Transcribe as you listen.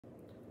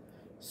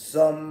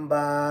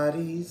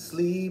Somebody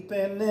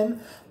sleeping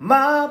in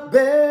my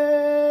bed.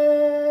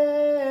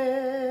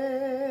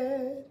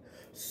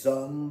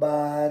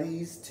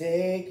 Somebody's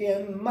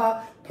taking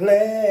my place.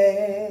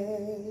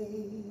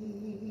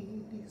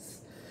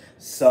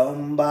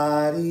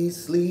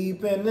 Somebody's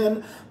sleeping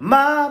in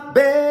my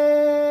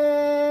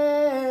bed.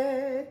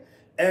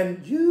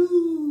 And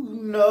you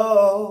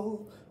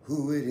know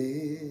who it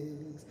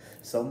is.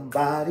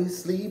 Somebody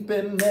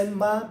sleeping in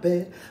my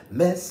bed,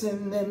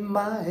 messing in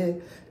my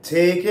head,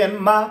 taking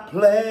my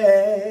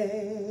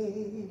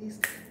place.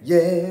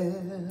 Yeah.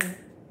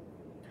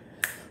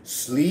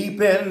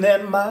 Sleeping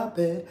in my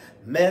bed,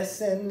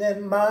 messing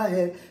in my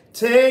head,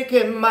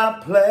 taking my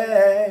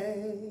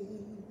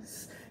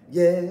place.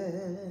 Yeah.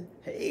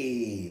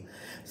 Hey.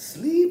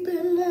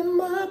 Sleeping in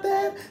my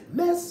bed,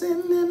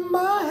 messing in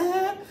my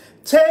head,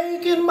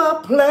 taking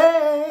my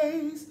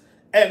place.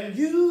 And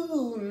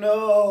you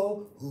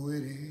know who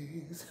it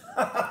is.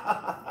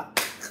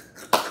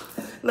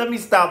 Let me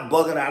stop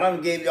bugging out. I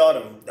done gave y'all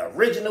the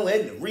original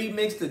and the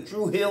remix to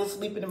Drew Hill,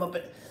 Sleeping in My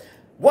Bed.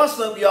 What's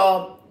up,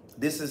 y'all?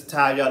 This is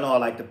Ty. Y'all know I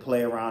like to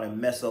play around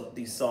and mess up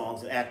these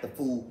songs and act the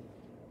fool.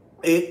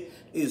 It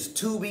is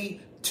Tubi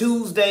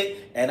Tuesday,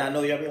 and I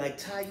know y'all be like,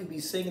 Ty, you be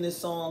singing these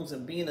songs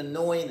and being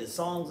annoying. The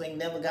songs ain't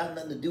never got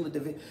nothing to do with the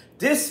video.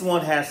 This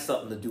one has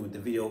something to do with the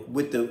video,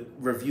 with the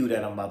review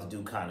that I'm about to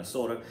do, kind of,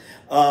 sort of.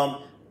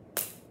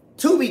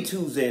 Tubi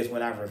Tuesday is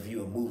when I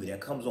review a movie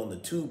that comes on the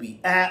Tubi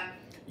app.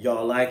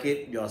 Y'all like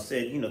it. Y'all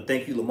said, you know,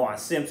 thank you, Lamar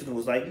Simpson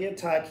was like, yeah,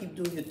 Ty, keep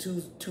doing your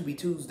Tubi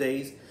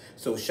Tuesdays.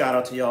 So shout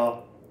out to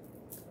y'all.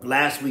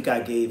 Last week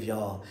I gave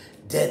y'all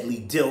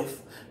Deadly Dilf,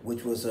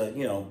 which was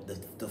you know,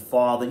 the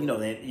father, you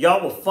know,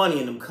 y'all were funny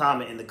in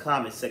the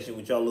comment section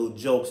with y'all little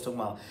jokes talking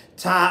about,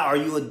 Ty, are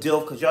you a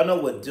dilf? Because y'all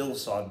know what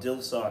dilfs are.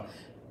 Dilfs are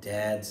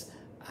dads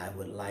I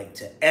would like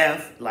to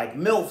F, like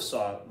milfs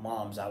are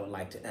moms I would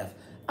like to F.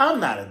 I'm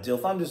not a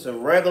dilf. I'm just a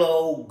regular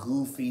old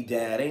goofy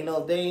dad.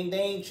 They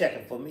ain't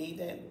checking for me.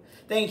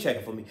 They ain't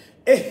checking for me.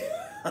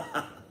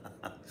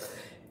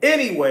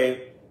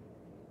 Anyway,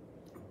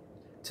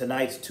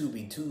 tonight's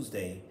Tubi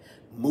Tuesday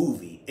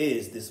movie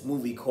is this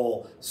movie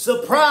called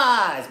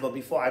Surprise. But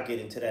before I get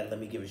into that, let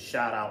me give a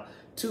shout out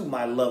to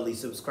my lovely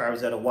subscribers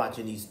that are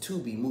watching these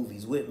Tubi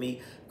movies with me.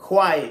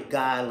 Quiet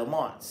Guy,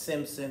 Lamont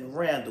Simpson,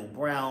 Randall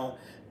Brown,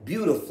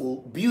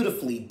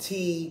 Beautifully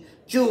T,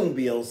 June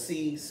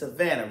BLC,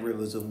 Savannah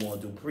Rivers of More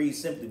Dupree,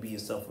 Simply Be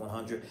Yourself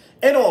 100,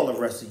 and all the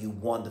rest of you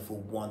wonderful,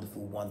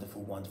 wonderful,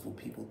 wonderful, wonderful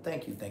people.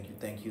 Thank you, thank you,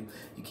 thank you.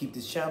 You keep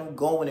this channel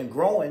going and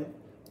growing.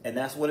 And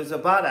that's what it's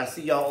about. I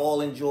see y'all all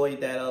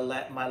enjoyed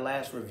that my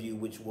last review,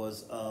 which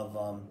was of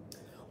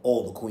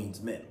All the Queen's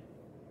Men.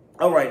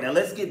 All right, now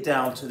let's get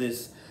down to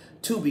this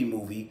Tubi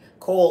movie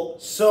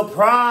called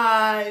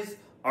Surprise.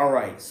 All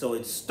right, so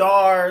it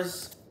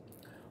stars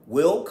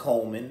Will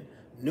Coleman,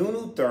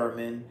 Nunu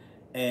Thurman,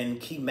 and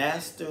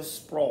Keymaster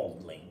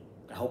Spradling.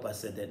 I hope I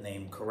said that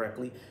name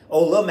correctly.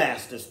 Oh,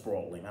 LeMaster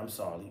Spradling. I'm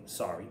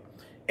sorry.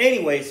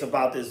 Anyway, it's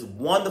about this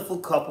wonderful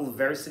couple,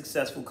 very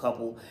successful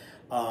couple.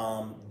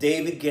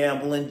 David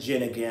Gamble and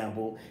Jenna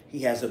Gamble.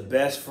 He has a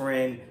best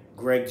friend,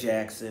 Greg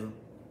Jackson.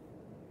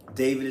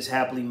 David is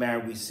happily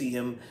married. We see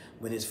him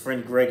when his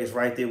friend Greg is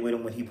right there with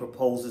him when he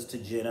proposes to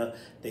Jenna.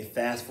 They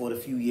fast forward a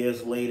few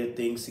years later.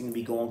 Things seem to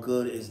be going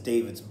good. It's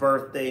David's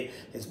birthday.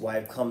 His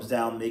wife comes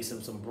down, makes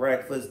him some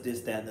breakfast,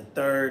 this, that, and the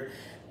third.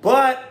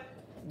 But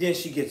then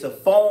she gets a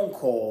phone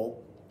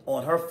call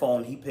on her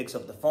phone. He picks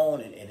up the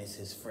phone, and it's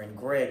his friend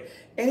Greg.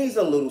 And he's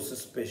a little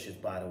suspicious,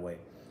 by the way.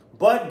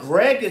 But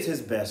Greg is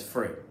his best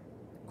friend.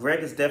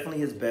 Greg is definitely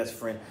his best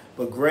friend.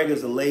 But Greg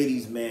is a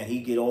ladies' man. He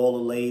get all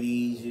the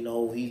ladies, you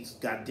know. He's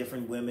got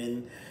different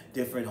women,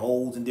 different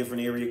hoes and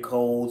different area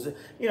codes,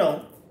 you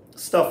know,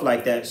 stuff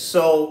like that.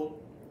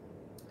 So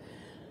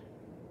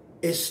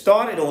it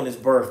started on his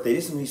birthday.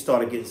 This is when he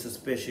started getting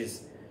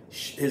suspicious.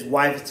 His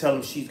wife is telling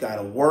him she's got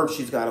to work.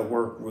 She's got to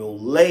work real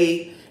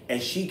late.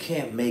 And she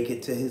can't make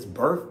it to his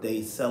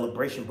birthday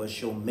celebration, but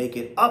she'll make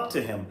it up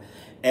to him.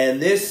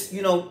 And this,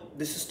 you know,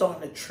 this is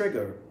starting to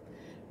trigger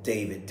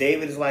David.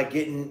 David is like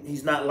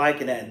he's not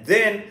liking that. And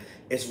then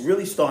it's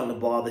really starting to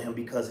bother him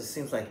because it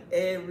seems like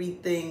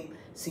everything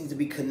seems to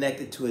be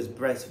connected to his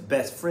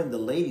best friend, the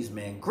ladies'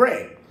 man,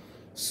 Greg.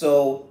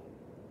 So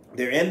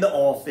they're in the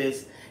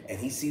office and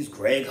he sees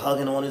Greg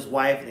hugging on his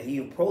wife and he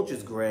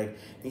approaches Greg. And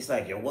he's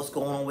like, yo, what's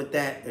going on with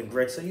that? And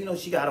Greg said, you know,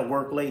 she got to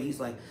work late. He's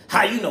like,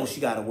 how you know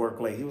she got to work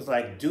late? He was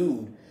like,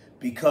 dude,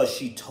 because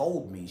she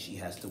told me she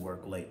has to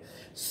work late.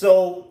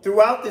 So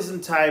throughout this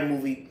entire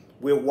movie,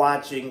 we're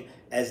watching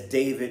as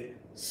David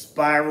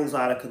spirals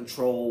out of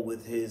control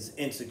with his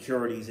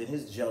insecurities and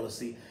his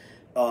jealousy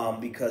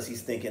because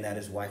he's thinking that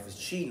his wife is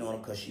cheating on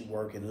him because she's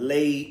working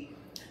late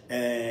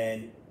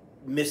and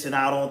missing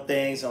out on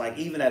things. And like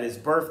even at his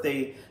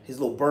birthday, his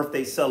little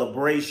birthday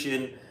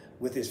celebration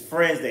with his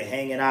friends, they're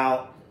hanging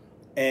out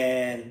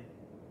and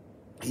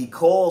he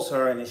calls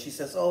her and then she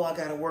says, oh, I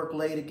got to work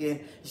late again.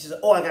 She says,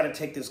 oh, I got to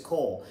take this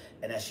call.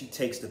 And as she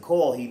takes the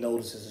call, he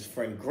notices his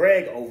friend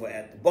Greg over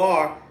at the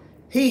bar.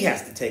 He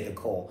has to take a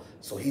call.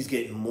 So he's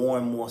getting more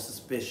and more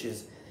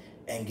suspicious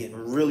and getting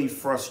really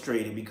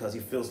frustrated because he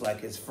feels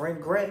like his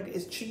friend Greg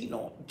is cheating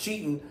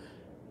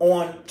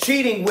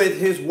with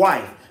his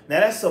wife. Now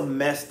that's some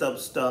messed up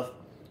stuff.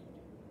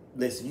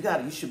 Listen,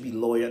 you should be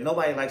loyal.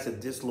 Nobody likes a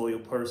disloyal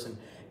person,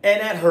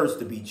 and that hurts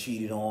to be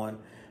cheated on.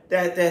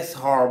 That's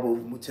horrible.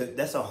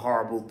 That's a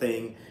horrible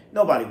thing.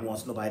 Nobody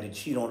wants nobody to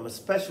cheat on them,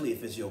 especially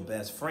if it's your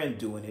best friend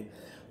doing it.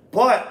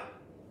 But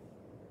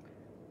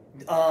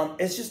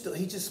it's just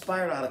he just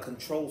spiraled out of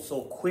control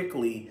so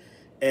quickly,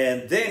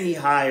 and then he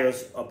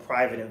hires a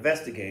private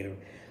investigator.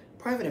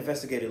 Private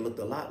investigator looked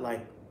a lot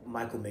like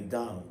Michael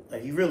McDonald.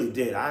 Like, he really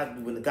did.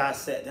 When the guy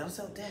sat down, I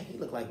said, "Dang, he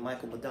looked like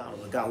Michael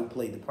McDonald, the guy who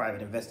played the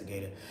private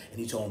investigator." And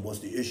he told him, "What's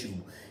the issue?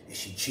 Is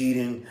she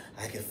cheating?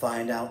 I can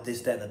find out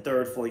this, that, and the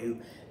third for you."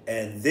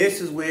 And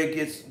this is where it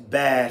gets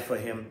bad for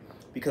him,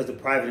 because the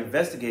private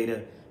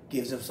investigator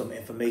gives him some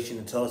information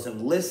and tells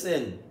him,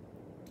 "Listen,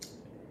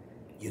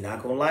 you're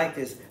not going to like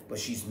this, but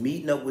she's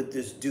meeting up with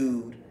this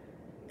dude."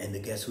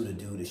 And guess who the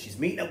dude is? She's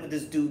meeting up with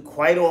this dude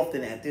quite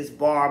often at this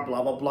bar,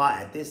 blah, blah, blah,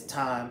 at this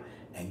time.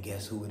 And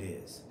guess who it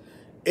is?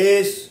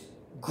 It's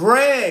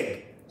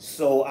Greg.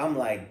 So I'm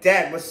like,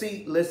 that. But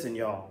see, listen,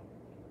 y'all.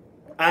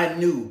 I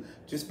knew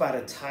just by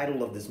the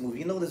title of this movie.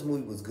 You know this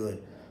movie was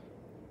good.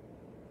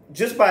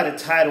 Just by the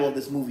title of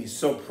this movie,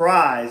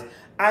 Surprise,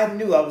 I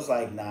knew. I was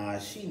like, nah,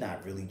 she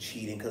not really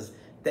cheating. Because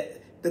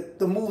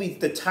the movie,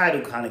 the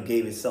title kind of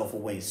gave itself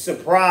away.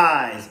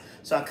 Surprise.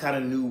 So I kind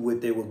of knew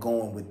what they were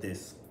going with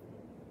this.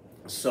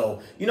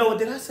 So, you know what,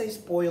 did I say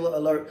spoiler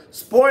alert?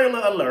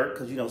 Spoiler alert,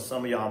 because, you know,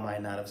 some of y'all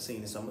might not have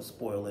seen it, so I'm going to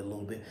spoil it a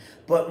little bit.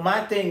 But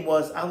my thing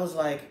was, I was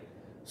like,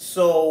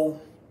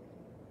 so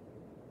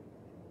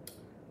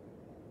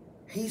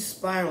he's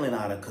spiraling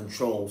out of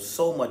control,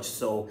 so much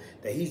so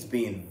that he's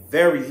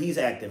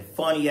acting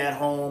funny at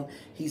home.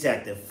 He's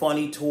acting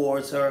funny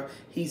towards her.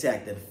 He's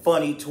acting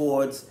funny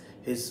towards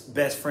his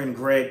best friend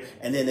Greg.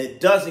 And then it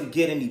doesn't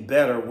get any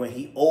better when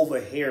he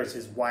overhears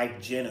his wife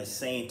Jenna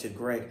saying to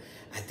Greg,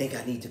 "I think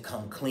I need to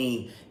come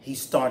clean."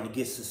 He's starting to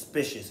get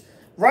suspicious.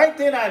 Right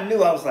then I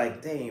knew. I was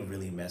like, they ain't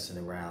really messing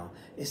around.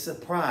 It's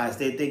surprise.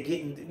 They're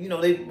getting, you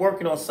know, they're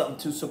working on something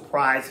to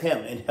surprise him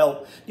and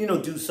help, you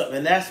know, do something.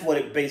 And that's what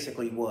it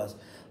basically was.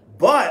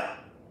 But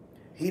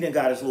he done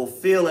got his little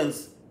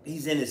feelings.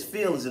 He's in his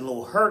feelings and a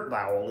little hurt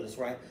by all of this,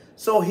 right?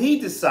 So he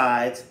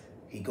decides.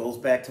 He goes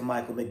back to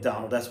Michael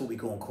McDonald. That's what we're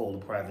going to call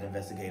the private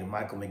investigator,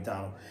 Michael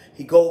McDonald.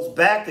 He goes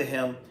back to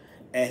him,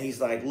 and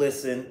he's like,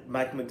 "Listen,"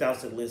 Michael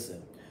McDonald said,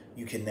 "Listen,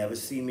 you can never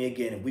see me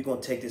again. If we're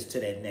going to take this to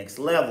that next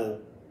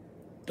level,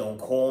 don't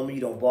call me,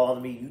 don't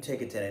bother me. You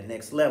take it to that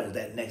next level.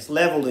 That next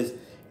level is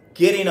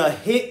getting a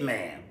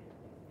hitman."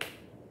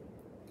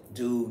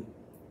 Dude,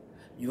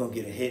 you're going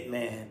to get a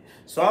hitman.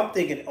 So I'm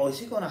thinking, oh, is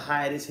he going to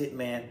hire this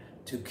hitman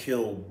to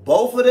kill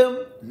both of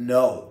them?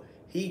 No.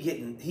 He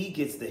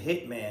gets the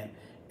hitman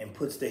and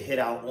puts the hit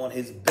out on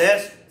his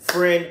best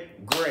friend,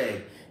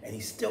 Greg. And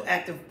he's still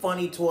acting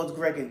funny towards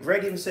Greg. And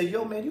Greg even said,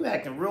 "Yo, man, you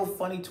acting real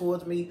funny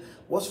towards me.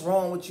 What's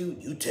wrong with you?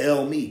 You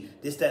tell me."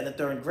 This, that, and the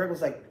third. And Greg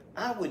was like,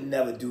 "I would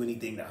never do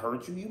anything to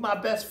hurt you. You my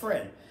best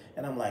friend."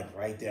 And I'm like,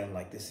 right there, I'm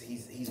like, this.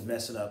 He's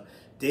messing up.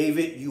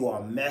 David, you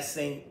are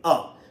messing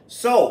up.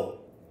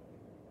 So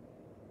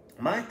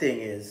my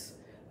thing is,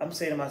 I'm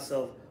saying to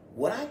myself,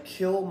 would I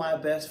kill my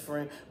best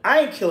friend?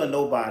 I ain't killing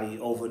nobody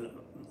over.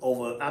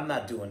 I'm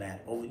not doing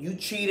that. Over, you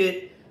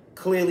cheated.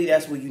 Clearly,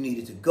 that's where you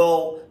needed to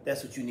go.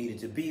 That's what you needed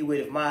to be with.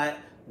 If my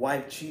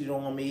wife cheated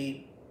on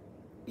me,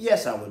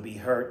 yes, I would be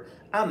hurt.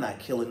 I'm not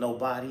killing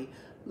nobody.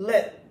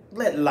 Let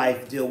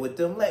life deal with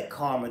them. Let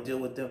karma deal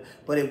with them.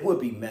 But it would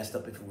be messed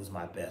up if it was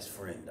my best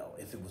friend, though.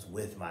 If it was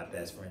with my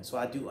best friend. So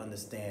I do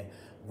understand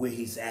where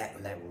he's at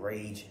in that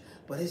rage.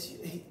 But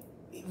he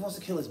wants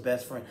to kill his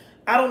best friend.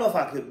 I don't know if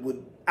I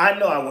would. I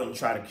know I wouldn't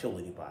try to kill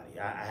anybody.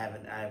 I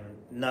haven't.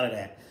 None of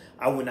that.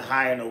 I wouldn't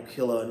hire no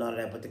killer or none of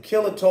that. But the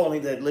killer told me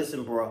that,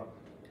 "Listen, bro,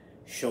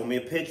 show me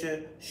a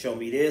picture. Show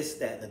me this,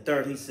 that, and the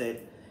third." He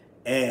said,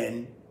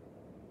 "And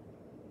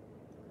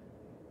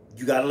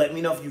you got to let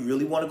me know if you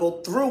really want to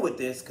go through with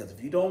this. Because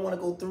if you don't want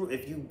to go through,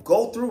 if you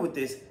go through with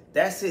this,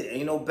 that's it.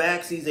 Ain't no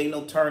backseas, ain't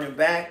no turning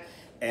back.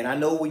 And I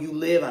know where you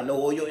live. I know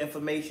all your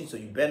information. So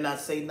you better not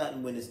say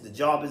nothing. When the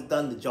job is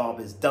done, the job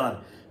is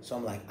done." So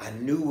I'm like, I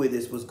knew where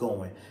this was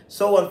going.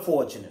 So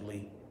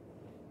unfortunately,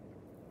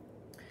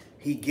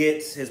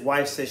 his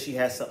wife says she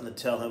has something to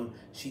tell him.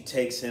 She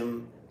takes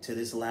him to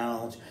this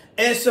lounge.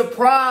 And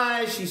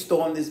surprise, she's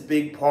throwing this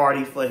big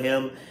party for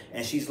him.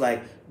 And she's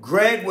like,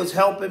 "Greg was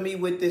helping me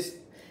with this."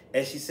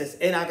 And she says,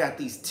 "And I got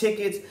these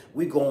tickets.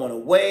 We going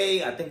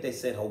away." I think they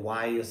said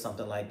Hawaii or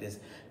something like this.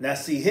 Now,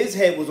 see, his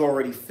head was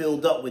already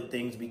filled up with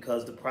things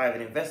because the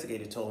private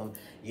investigator told him,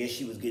 yes,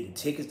 she was getting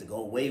tickets to go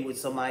away with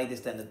somebody,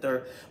 this, that, and the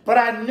third. But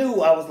I knew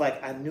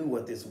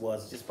what this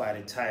was just by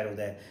the title,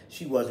 that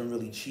she wasn't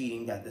really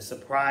cheating. That the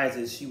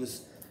surprises, she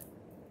was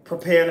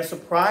preparing a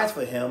surprise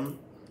for him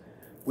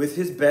with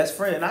his best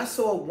friend. And I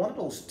saw one of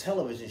those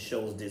television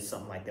shows did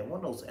something like that.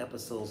 One of those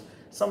episodes,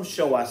 some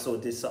show I saw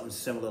did something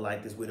similar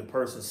like this, where the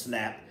person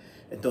snapped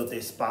and thought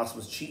their spouse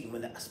was cheating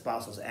when that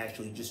spouse was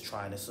actually just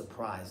trying to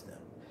surprise them.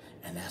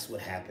 And that's what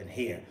happened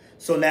here.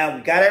 So now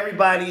we got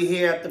everybody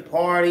here at the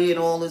party and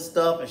all this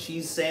stuff, and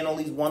she's saying all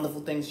these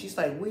wonderful things. She's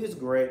like, where's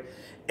Greg?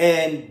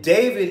 And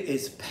David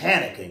is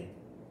panicking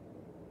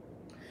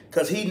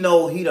because he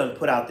know he done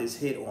put out this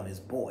hit on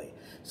his boy.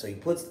 So he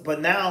puts,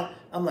 but now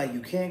I'm like,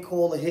 you can't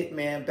call the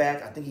hitman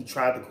back. I think he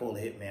tried to call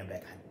the hitman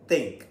back. I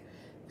think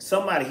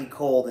somebody he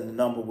called and the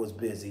number was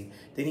busy.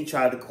 Then he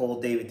tried to call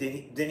David.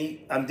 Then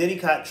he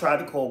tried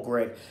to call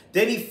Greg.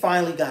 Then he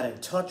finally got in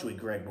touch with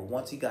Greg. But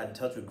once he got in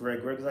touch with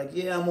Greg, Greg was like,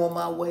 yeah, I'm on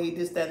my way,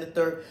 this, that, and the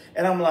third.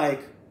 And I'm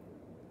like,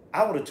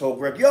 I would have told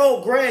Greg,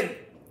 yo, Greg,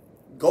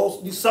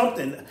 go do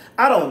something.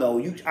 I don't know.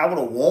 I would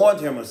have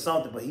warned him or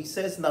something, but he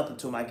says nothing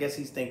to him. I guess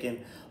he's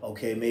thinking,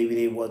 okay,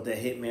 maybe the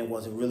hitman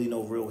wasn't really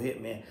no real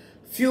hitman.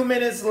 A few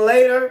minutes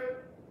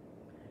later,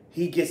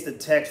 he gets the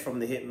text from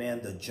the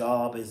hitman, the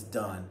job is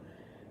done.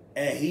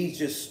 And he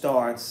just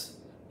starts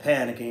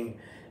panicking.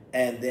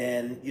 And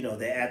then, you know,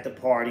 they're at the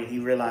party. He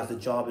realized the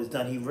job is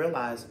done. He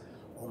realized,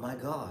 oh my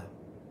God,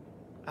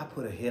 I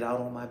put a hit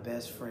out on my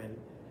best friend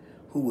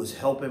who was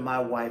helping my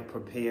wife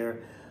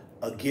prepare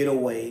a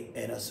getaway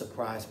and a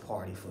surprise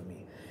party for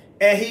me.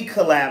 And he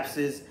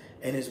collapses,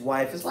 and his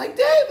wife is like,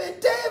 David,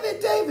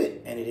 David,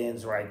 David. And it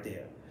ends right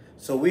there.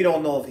 So we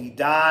don't know if he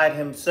died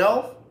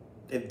himself,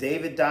 if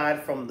David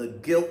died from the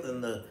guilt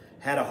and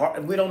had a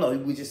heart. We don't know.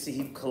 We just see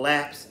he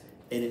collapsed,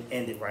 and it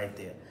ended right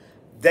there.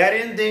 That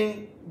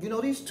ending, you know,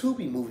 these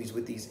Tubi movies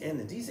with these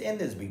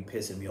endings be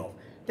pissing me off.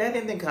 That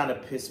ending kind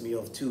of pissed me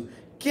off too.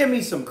 Give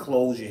me some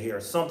closure here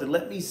or something.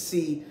 Let me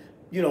see,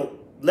 you know,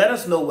 let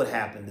us know what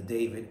happened to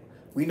David.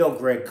 We know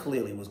Greg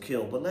clearly was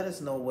killed, but let us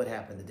know what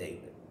happened to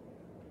David.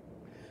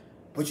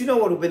 But you know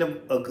what would have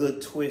been a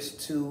good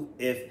twist too,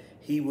 if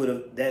he would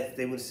have,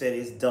 they would have said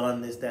it's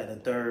done, this, that, and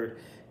the third,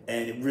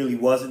 and it really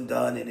wasn't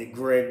done, and then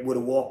Greg would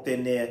have walked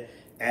in there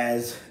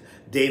as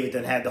David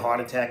then had the heart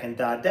attack and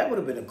died. That would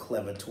have been a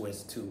clever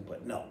twist too,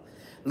 but no.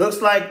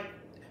 Looks like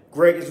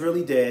Greg is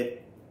really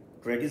dead.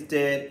 Greg is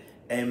dead,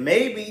 and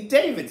maybe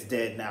David's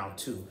dead now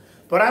too.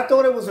 But I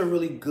thought it was a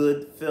really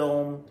good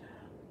film,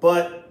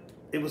 but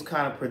it was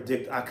kind of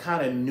predictable. I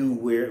kind of knew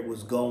where it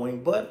was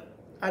going, but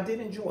I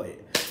did enjoy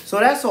it. So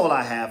that's all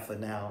I have for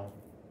now.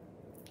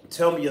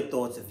 Tell me your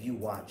thoughts if you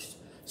watched.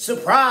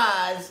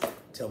 Surprise!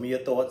 Tell me your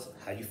thoughts,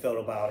 how you felt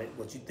about it,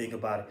 what you think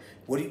about it.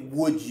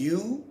 Would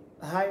you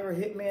hire a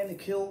hitman to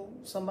kill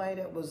somebody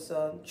that was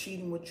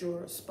cheating with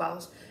your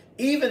spouse?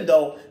 Even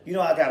though, you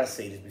know, I got to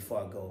say this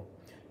before I go.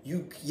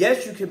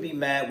 Yes, you can be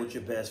mad with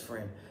your best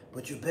friend,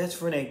 but your best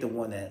friend ain't the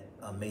one that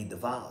made the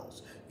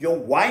vows. Your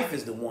wife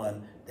is the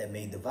one that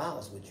made the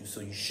vows with you.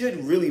 So you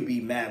shouldn't really be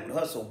mad with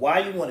her. So why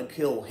you want to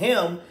kill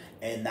him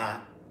and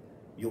not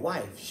your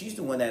wife? She's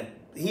the one that,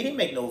 he didn't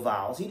make no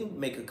vows. He didn't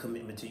make a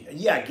commitment to you.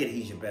 Yeah, I get it.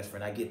 He's your best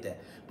friend. I get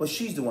that. But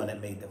she's the one that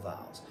made the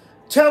vows.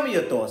 Tell me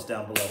your thoughts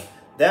down below.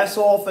 That's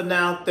all for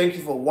now. Thank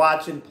you for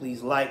watching.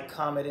 Please like,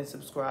 comment, and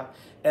subscribe.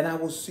 And I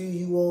will see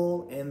you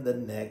all in the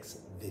next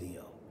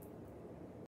video.